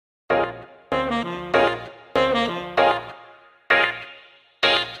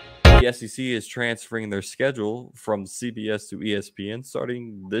the SEC is transferring their schedule from CBS to ESPN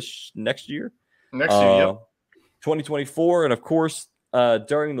starting this next year. Next year, yep. 2024. And of course,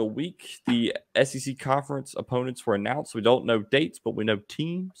 during the week, the SEC conference opponents were announced. We don't know dates, but we know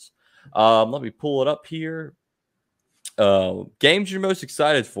teams. Let me pull it up here. Games you're most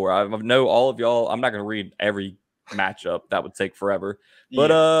excited for. I know all of y'all. I'm not going to read every matchup. That would take forever.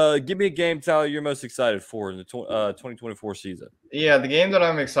 But give me a game, Tyler, you're most excited for in the 2024 season. Yeah, the game that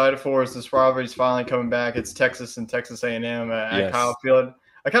I'm excited for is this rivalry's finally coming back. It's Texas and Texas A&M at Kyle Field.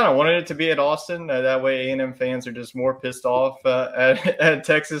 I kind of wanted it to be at Austin. That way A&M fans are just more pissed off at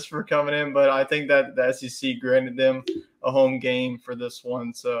Texas for coming in. But I think that the SEC granted them a home game for this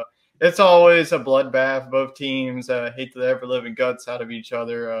one. So it's always a bloodbath. Both teams hate the ever-living guts out of each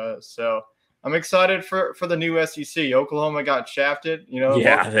other. So I'm excited for the new SEC. Oklahoma got shafted.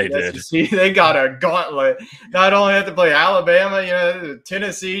 Yeah, they did. SEC, they got a gauntlet. Not only have to play Alabama,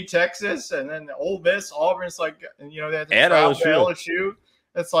 Tennessee, Texas, and then Ole Miss, Auburn. It's like, they have to travel to LSU.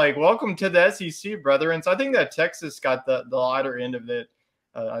 It's like, welcome to the SEC, brethren. So I think that Texas got the lighter end of it.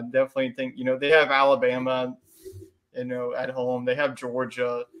 I definitely think, they have Alabama, at home. They have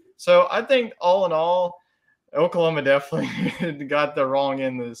Georgia. So I think all in all, Oklahoma definitely got the wrong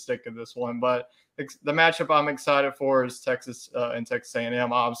end of the stick of this one. But the matchup I'm excited for is Texas and Texas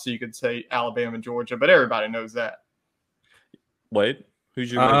A&M. Obviously, you could say Alabama and Georgia, but everybody knows that. Wade, who's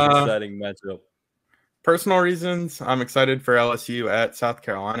your most exciting matchup? Personal reasons, I'm excited for LSU at South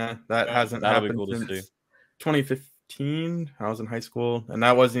Carolina. That hasn't happened since 2015. I was in high school, and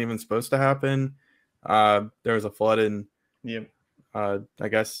that wasn't even supposed to happen. There was a flood in, I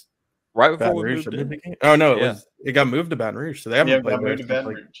guess, right before we moved in. Oh no, it got moved to Baton Rouge, so they haven't played there since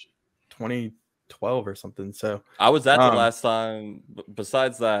like 2012 or something. So I was at the last time.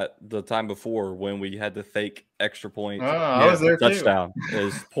 Besides that, the time before when we had the fake extra point, I was there touchdown. It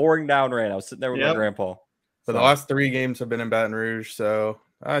was pouring down rain. I was sitting there with my grandpa. So the last 3 games have been in Baton Rouge, so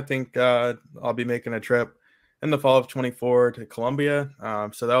I think I'll be making a trip in the fall of 24 to Columbia.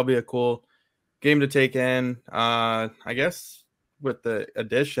 So that'll be a cool game to take in. I guess with the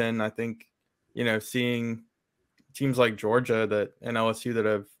addition, I think, seeing teams like Georgia and LSU that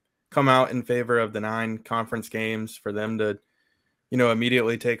have come out in favor of the 9 conference games for them to,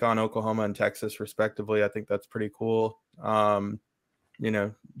 immediately take on Oklahoma and Texas respectively. I think that's pretty cool.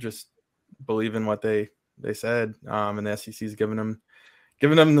 Just believe in what they said, and the SEC's giving them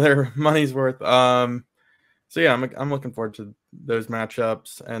their money's worth. So yeah, I'm looking forward to those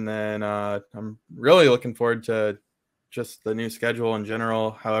matchups, and then I'm really looking forward to just the new schedule in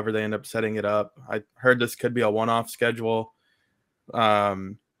general, however they end up setting it up. I heard this could be a one-off schedule. I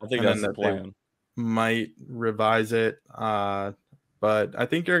think that's the plan. They might revise it, but I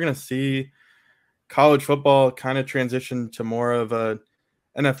think you're going to see college football kind of transition to more of a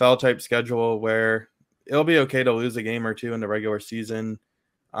NFL type schedule where it'll be okay to lose a game or two in the regular season,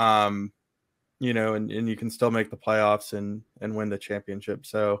 and you can still make the playoffs and win the championship.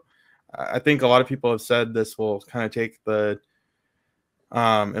 So I think a lot of people have said this will kind of take the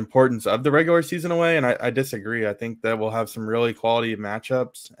importance of the regular season away, and I disagree. I think that we'll have some really quality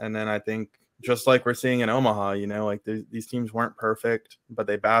matchups, and then I think just like we're seeing in Omaha, like these teams weren't perfect, but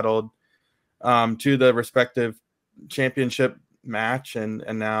they battled to the respective championship match, and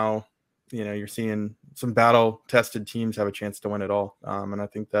now you're seeing some battle-tested teams have a chance to win it all, and I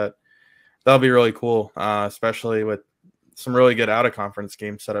think that'll be really cool, especially with some really good out-of-conference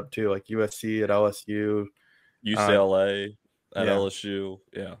games set up too, like USC at LSU, UCLA at LSU,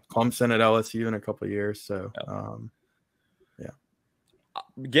 Clemson at LSU in a couple of years. So,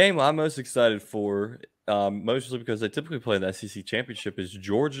 game I'm most excited for, mostly because they typically play in the SEC championship, is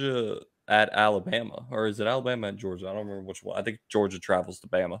Georgia at Alabama, or is it Alabama at Georgia? I don't remember which one. I think Georgia travels to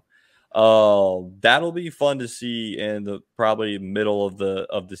Bama. That'll be fun to see in the probably middle of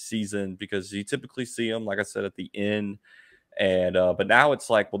the season, because you typically see them, like I said, at the end. And but now it's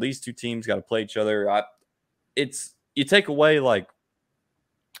like, well, these two teams got to play each other. You take away, like,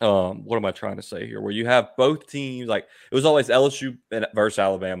 what am I trying to say here? Where you have both teams, like it was always LSU versus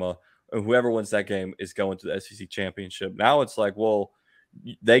Alabama, and whoever wins that game is going to the SEC championship. Now it's like, well,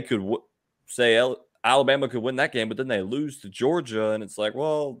 they could say Alabama could win that game, but then they lose to Georgia, and it's like,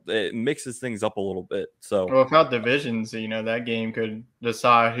 well, it mixes things up a little bit. So, well, without divisions, that game could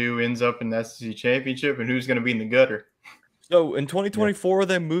decide who ends up in the SEC championship and who's going to be in the gutter. So, in 2024, are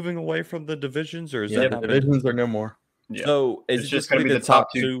they moving away from the divisions, or is that the divisions are no more? Yeah. So, is it just going to be the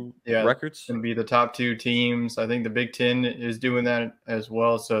top two records? It's going to be the top 2 teams. I think the Big Ten is doing that as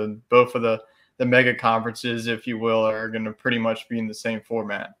well. So, both of the mega conferences, if you will, are going to pretty much be in the same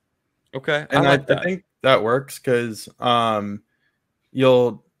format. Okay. And I think that works because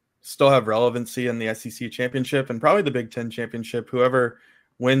you'll still have relevancy in the SEC championship and probably the Big Ten championship. Whoever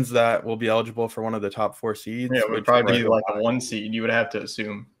wins that will be eligible for one of the top 4 seeds. Yeah, it would probably be like a 1 seed, you would have to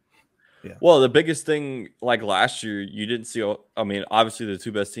assume. Yeah. Well, the biggest thing, like last year, you didn't see. I mean, obviously the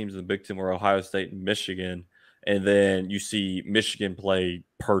 2 best teams in the Big Ten were Ohio State and Michigan, and then you see Michigan play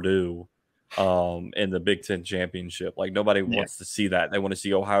Purdue in the Big Ten championship. Like nobody wants to see that. They want to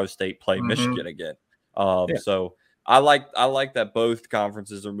see Ohio State play Michigan again. So I like that both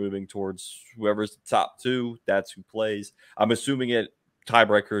conferences are moving towards whoever's the top 2. That's who plays. I'm assuming it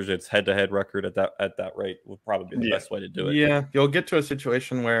tiebreakers. It's head-to-head record at that rate would probably be the best way to do it. Yeah, you'll get to a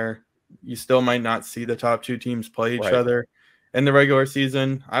situation where you still might not see the top 2 teams play each other in the regular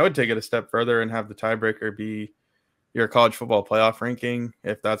season. I would take it a step further and have the tiebreaker be your college football playoff ranking,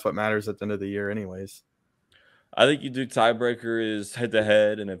 if that's what matters at the end of the year anyways. I think you do tiebreaker is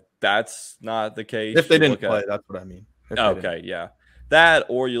head-to-head, and if that's not the case, if they didn't play, that's what I mean. Okay, yeah. That,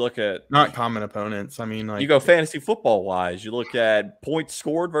 or you look at not common opponents. I mean, like you go fantasy football wise, you look at points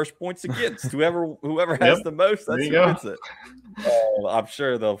scored versus points against. Whoever has the most, that's who gets it. I'm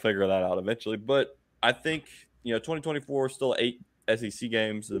sure they'll figure that out eventually. But I think 2024 is still 8 SEC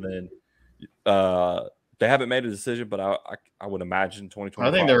games, and then they haven't made a decision. But I would imagine 2025.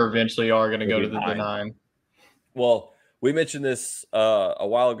 I think they eventually are going to go to the 9. Well, we mentioned this a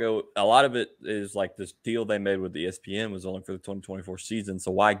while ago. A lot of it is like this deal they made with the ESPN was only for the 2024 season. So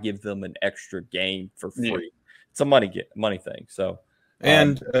why give them an extra game for free? Yeah. It's a money thing. So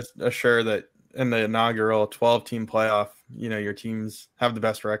and assure that in the inaugural 12-team playoff, your teams have the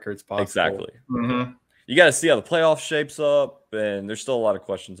best records possible. Exactly. You got to see how the playoff shapes up, and there's still a lot of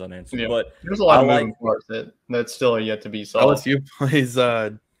questions unanswered. But there's a lot of moving parts that's still yet to be solved. LSU plays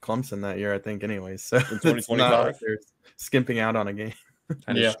Clemson that year, I think, anyways. So in 2025, they're skimping out on a game.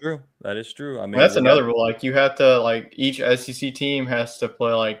 That is true. That is true. I mean, that's another rule. Like you have to each SEC team has to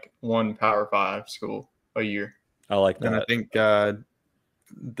play one Power 5 school a year. I like that. And I think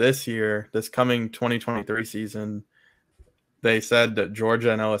this coming 2023 season, they said that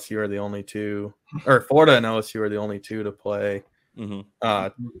Georgia and LSU are the only 2, or Florida and LSU are the only 2 to play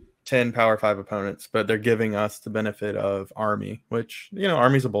 10 Power 5 opponents, but they're giving us the benefit of Army, which,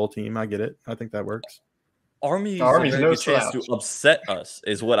 Army's a bowl team. I get it. I think that works. Army's no chance to upset us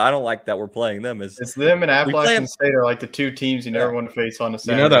is what I don't like that we're playing them. It's them and Appalachian State are the 2 teams you never want to face on a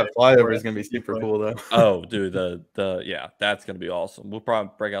Saturday. That flyover is going to be super cool, though. Oh, dude, that's going to be awesome. We'll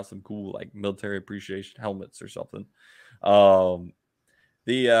probably break out some cool military appreciation helmets or something. I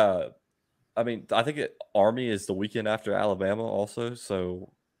mean, I think Army is the weekend after Alabama also,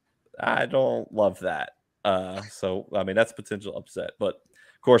 so I don't love that. So I mean, that's a potential upset, but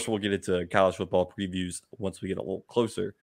of course we'll get into college football previews once we get a little closer